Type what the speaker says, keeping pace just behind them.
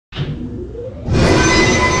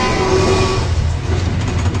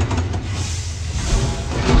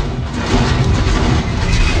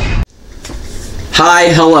Hi,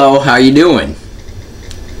 hello, how you doing?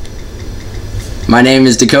 My name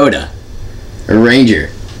is Dakota, a ranger.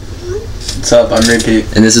 What's up? I'm Repeat.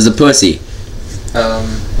 And this is a pussy.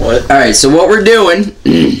 What? Alright, so what we're doing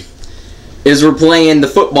is we're playing the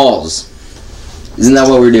footballs. Isn't that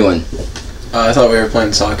what we're doing? I thought we were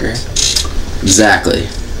playing soccer. Exactly.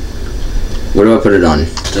 What do I put it on?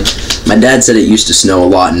 My dad said it used to snow a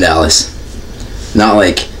lot in Dallas. Not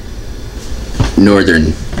like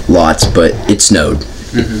northern lots, but it snowed.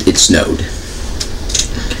 Mm-hmm. It snowed.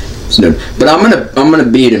 But I'm gonna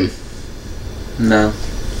beat him. No.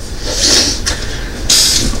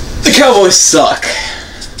 The Cowboys suck.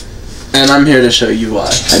 And I'm here to show you why.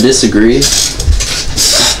 I disagree.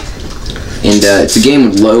 And if the game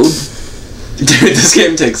would load. Dude, this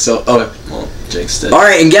game takes so... Oh, well, Jake's dead.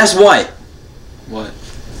 Alright, and guess what? What?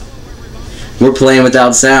 We're playing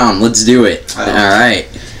without sound. Let's do it. Alright.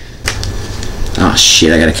 Oh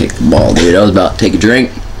shit, I gotta kick the ball, dude. I was about to take a drink.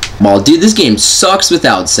 Ball. Dude, this game sucks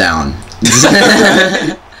without sound.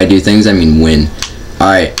 I do things, I mean win.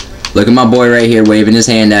 Alright. Look at my boy right here waving his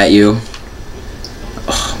hand at you.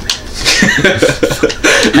 Oh,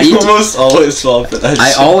 man. You almost always fall for that shit.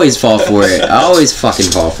 I always fall for it. I always fucking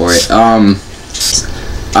fall for it.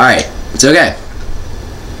 Alright. It's okay.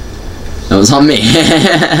 That was on me.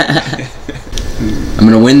 I'm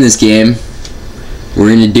gonna win this game. We're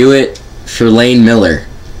gonna do it for Lane Miller.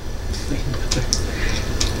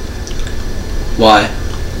 Why?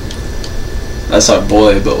 That's our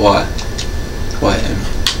boy, but why? Why him?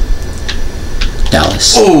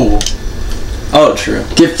 Dallas. Oh! Oh, true.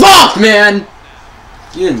 Get fucked, man!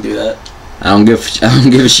 You didn't do that. I don't give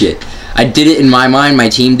a shit. I did it in my mind. My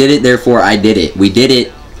team did it. Therefore, I did it. We did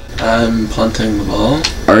it. I'm punting the ball.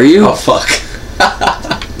 Are you? Oh, fuck.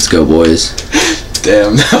 Let's go, boys.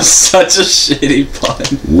 Damn, that was such a shitty punt.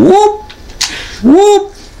 Whoop!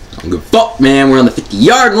 Whoop! I don't give a fuck, man. We're on the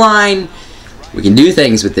 50-yard line. We can do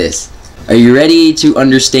things with this. Are you ready to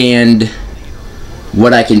understand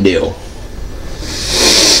what I can do?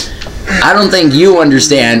 I don't think you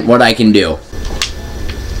understand what I can do.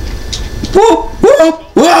 Whoa! Whoa!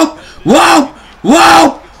 Whoa! Whoa!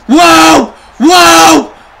 Whoa! Whoa!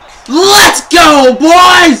 Whoa! Let's go,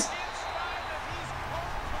 boys!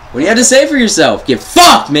 What do you have to say for yourself? Get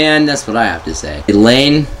fucked, man! That's what I have to say.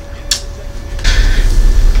 Lane.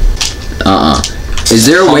 Is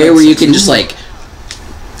there a way where you can just like...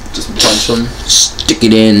 Just punch him? Stick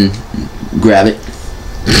it in, grab it?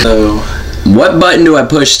 So... What button do I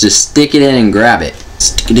push to stick it in and grab it?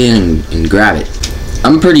 Stick it in and grab it.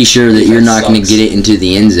 I'm pretty sure that you're not going to get it into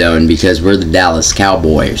the end zone because we're the Dallas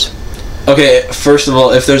Cowboys. Okay, first of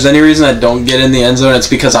all, if there's any reason I don't get in the end zone, it's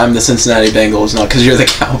because I'm the Cincinnati Bengals, not because you're the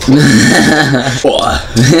Cowboys.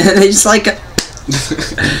 They just like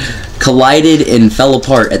collided and fell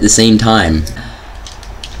apart at the same time.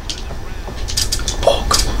 Oh,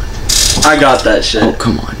 come on. I got that shit. Oh,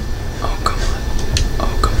 come on. Oh, come on.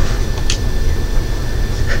 Oh, come on.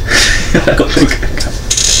 I don't think I got it.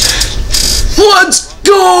 Let's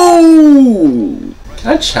go! Can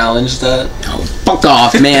I challenge that? Oh, fuck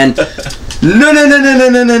off, man. No, no, no, no, no,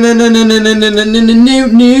 no, no, no, no, no, no, no, no, no, no, no,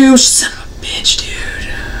 no, son of a bitch, dude.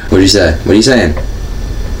 What did you say? What are you saying?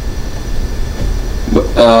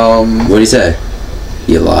 What did he say?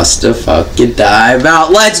 You lost a fucking dive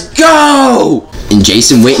out. Let's go! And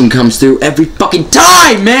Jason Witten comes through every fucking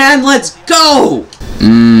time, man. Let's go!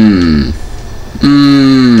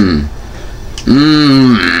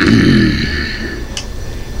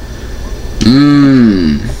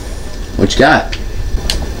 What you got?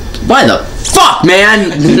 Why the fuck,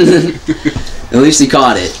 man? At least he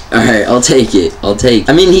caught it. Alright, I'll take it.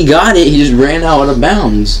 I mean, he got it. He just ran out of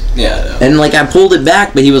bounds. Yeah, I know. And, like, I pulled it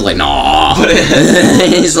back, but he was like, nah.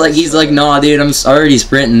 he's like, nah, dude, I'm already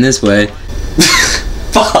sprinting this way.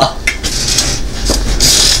 Fuck.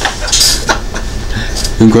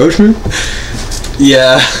 Encroachment?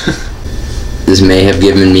 Yeah. This may have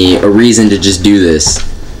given me a reason to just do this.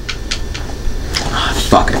 Oh,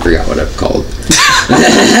 fuck, I forgot what I've called.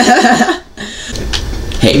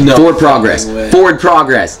 Hey, No forward progress. way. Forward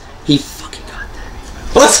progress. He fucking got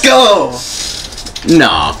that. Let's go!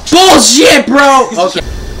 Nah. Bullshit, bro! Okay.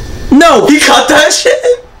 No! He caught that shit?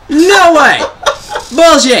 No way!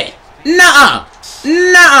 Bullshit! Nuh-uh!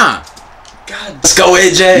 Nuh-uh! God. Let's go,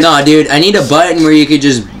 AJ! Nah, dude, I need a button where you could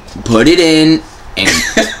just put it in and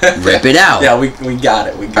rip it out. Yeah, we got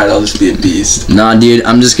it. I'll just be a beast. Nah, dude,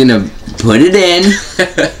 I'm just gonna put it in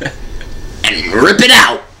and rip it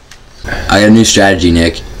out. I got a new strategy,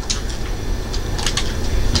 Nick.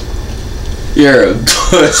 You're a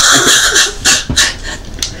pussy.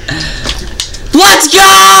 Let's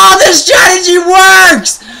go! This strategy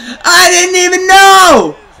works! I didn't even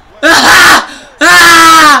know!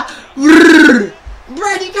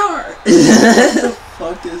 Brady car! What the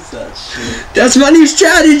fuck is that shit? That's my new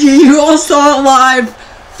strategy. You all saw it live.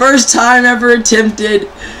 First time ever attempted.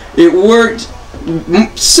 It worked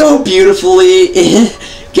so beautifully.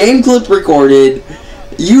 Game clip recorded.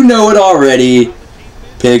 You know it already.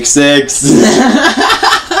 Pick 6.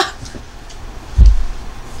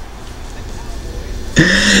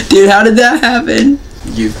 Dude, how did that happen?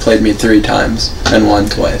 You've played me 3 times and won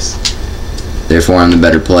twice. Therefore, I'm the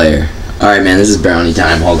better player. Alright, man, this is brownie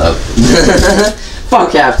time. Hold up.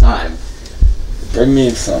 Fuck halftime. Bring me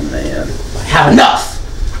some, man. I have enough.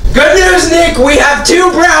 Good news, Nick. We have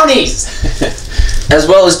 2 brownies. As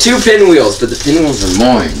well as 2 pinwheels, but the pinwheels are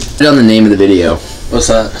mine. Put on the name of the video. What's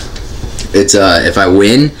that? It's, if I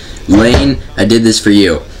win, Lane, I did this for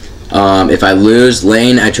you. If I lose,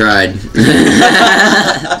 Lane, I tried.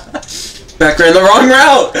 Back ran the wrong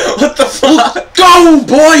route. What the fuck? Go,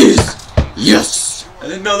 boys! Yes! I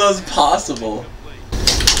didn't know that was possible.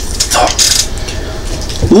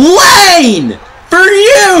 Lane! For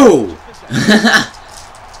you!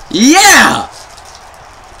 Yeah!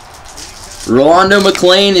 Rolando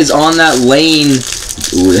McClain is on that lane.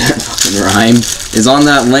 Ooh, that fucking rhyme. Is on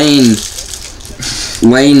that lane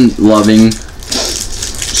loving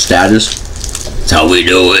status. That's how we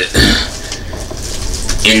do it.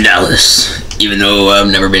 In Dallas. Even though I've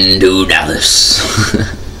never been to Dallas.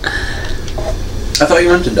 I thought you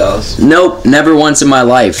went to Dallas. Nope, never once in my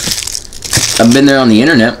life. I've been there on the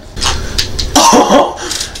internet. Oh,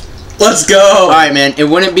 let's go. All right, man. It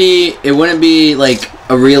wouldn't be like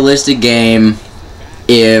a realistic game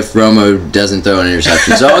if Romo doesn't throw an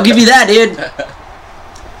interception. So I'll give you that, dude.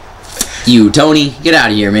 You, Tony, get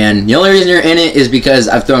out of here, man. The only reason you're in it is because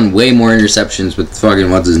I've thrown way more interceptions with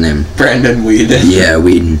fucking what's his name? Brandon Whedon. Yeah,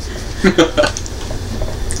 Whedon.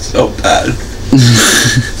 So bad.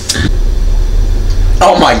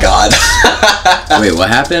 Oh my god. Wait, what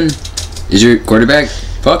happened? Is your quarterback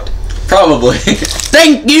fucked? Probably.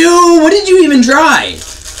 Thank you! What did you even try?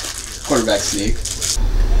 Quarterback sneak.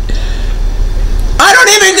 I don't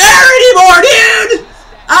even care anymore, dude!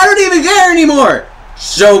 I don't even care anymore!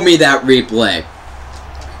 Show me that replay.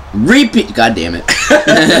 Repeat. God damn it.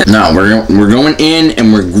 No, we're going in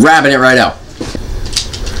and we're grabbing it right out.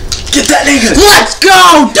 Get that nigga! Let's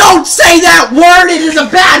go! Don't say that word! It is a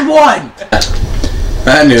bad one!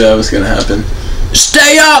 I knew that was gonna happen.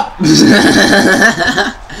 Stay up!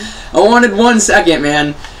 I wanted 1 second,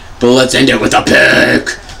 man. But let's end it with a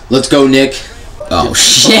pick. Let's go, Nick. Oh,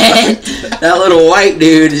 shit. That little white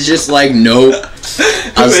dude is just like, nope.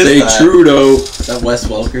 I stay true, though. Is that Wes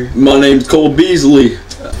Welker? My name's Cole Beasley.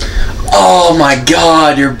 Oh my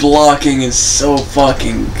god, your blocking is so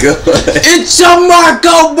fucking good. It's a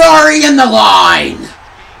Marco Murray in the line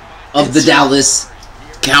of the Dallas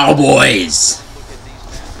Cowboys.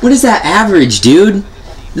 What is that average, dude?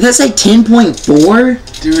 That's like 10.4?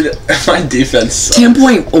 Dude, my defense sucks. 10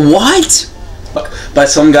 point what? By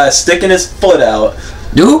some guy sticking his foot out.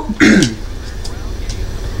 Dude.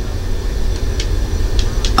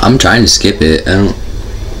 I'm trying to skip it. I don't.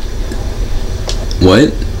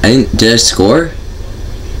 What? Did I score?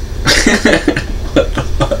 What the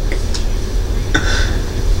fuck?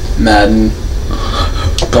 Madden.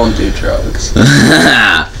 Don't do drugs.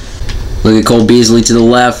 Look at Cole Beasley to the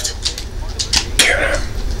left.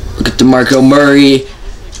 Look at DeMarco Murray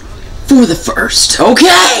for the first.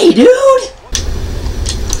 Okay, dude.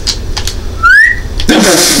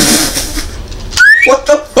 What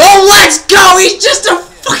the? Oh, let's go! He's just a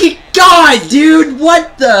fucking god, dude.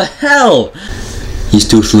 What the hell? He's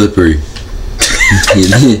too slippery.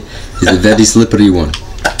 He's a very slippery one.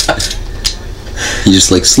 He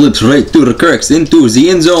just like slips right through the cracks into the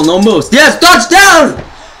end zone almost. Yes, touchdown!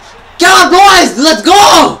 Cowboys, let's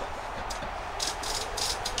go!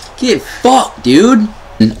 Get fucked, dude.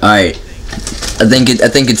 Alright. I think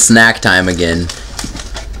it's snack time again.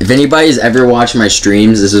 If anybody's ever watched my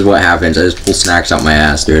streams, this is what happens. I just pull snacks out my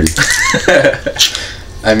ass, dude.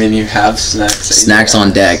 I mean, you have snacks. Snacks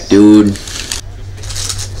on deck, dude.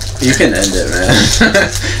 You can end it, man.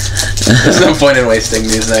 There's no point in wasting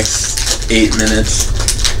these next 8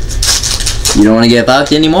 minutes. You don't want to get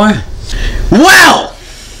fucked anymore? Well!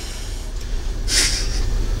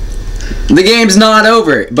 The game's not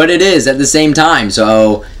over, but it is at the same time,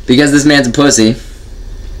 so because this man's a pussy.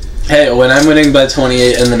 Hey, when I'm winning by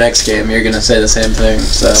 28 in the next game, you're gonna say the same thing,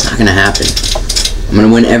 so. It's not gonna happen. I'm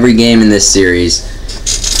gonna win every game in this series.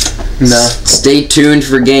 No. Stay tuned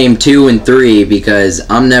for game 2 and 3 because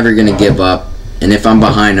I'm never gonna give up. And if I'm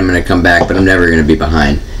behind, I'm gonna come back, but I'm never gonna be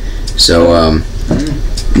behind. So,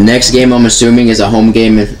 Next game, I'm assuming, is a home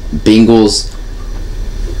game. Bengals.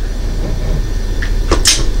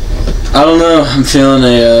 I don't know. I'm feeling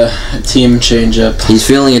a team change up. He's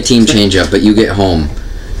feeling a team change up, but you get home.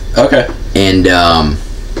 Okay. And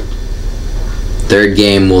third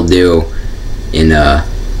game we'll do in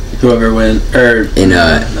whoever wins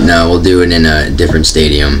no, we'll do it in a different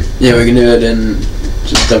stadium. Yeah, we can do it in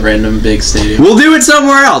just a random big stadium. We'll do it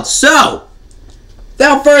somewhere else. So,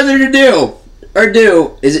 without further ado,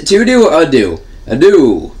 is it to do or ado?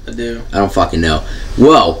 Ado. I don't fucking know.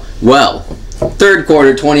 Well, third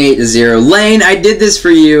quarter, 28-0. Lane, I did this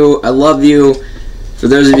for you. I love you. For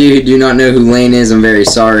those of you who do not know who Lane is, I'm very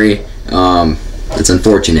sorry. It's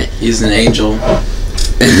unfortunate. He's an angel.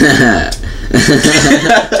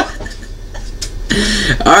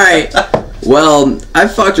 Alright. Well, I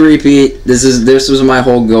fucked Repeat. This was my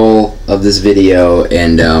whole goal of this video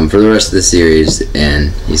and for the rest of the series,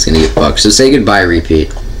 and he's gonna get fucked. So say goodbye,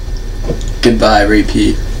 Repeat. Goodbye,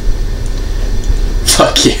 Repeat.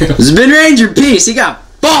 Fuck you. This has been Ranger. Peace. He got